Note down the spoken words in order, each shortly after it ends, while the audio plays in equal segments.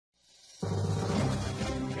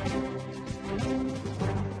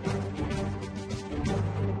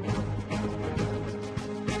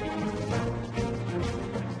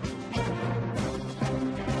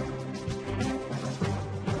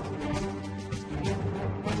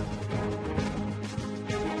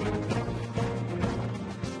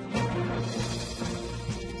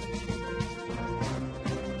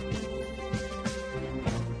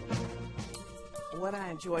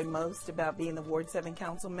enjoy most about being the Ward 7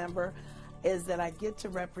 council member is that I get to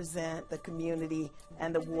represent the community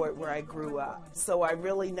and the ward where I grew up. So I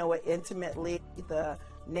really know it intimately, the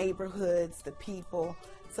neighborhoods, the people.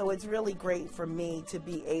 So it's really great for me to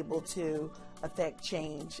be able to affect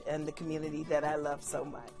change in the community that I love so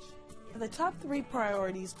much. The top 3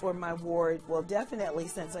 priorities for my ward, well, definitely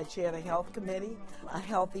since I chair the health committee, a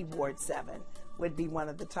healthy Ward 7 would be one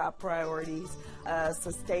of the top priorities. A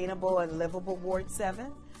sustainable and livable Ward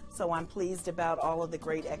 7. So I'm pleased about all of the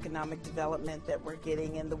great economic development that we're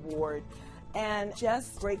getting in the ward. And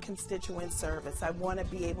just great constituent service. I want to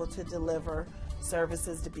be able to deliver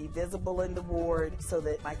services to be visible in the ward so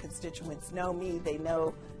that my constituents know me. They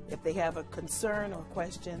know if they have a concern or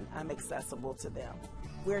question, I'm accessible to them.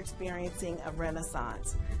 We're experiencing a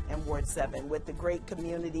renaissance in Ward 7 with the great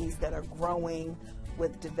communities that are growing,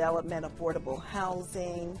 with development, affordable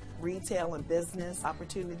housing, retail and business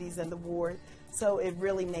opportunities in the ward. So it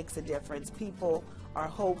really makes a difference. People are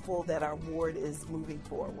hopeful that our ward is moving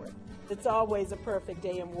forward. It's always a perfect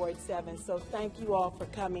day in Ward 7, so thank you all for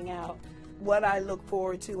coming out. What I look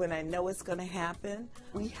forward to, and I know it's going to happen,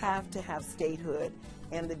 we have to have statehood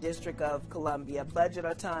in the District of Columbia, budget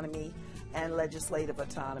autonomy and legislative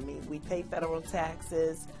autonomy. We pay federal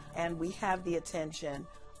taxes, and we have the attention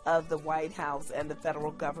of the White House and the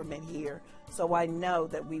federal government here. So I know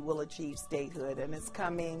that we will achieve statehood, and it's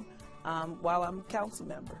coming while I'm a council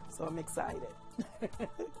member, so I'm excited.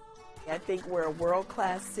 I think we're a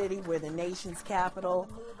world-class city. We're the nation's capital.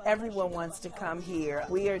 Everyone wants to come here.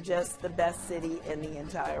 We are just the best city in the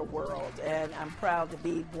entire world, and I'm proud to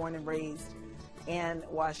be born and raised in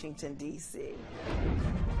Washington, D.C.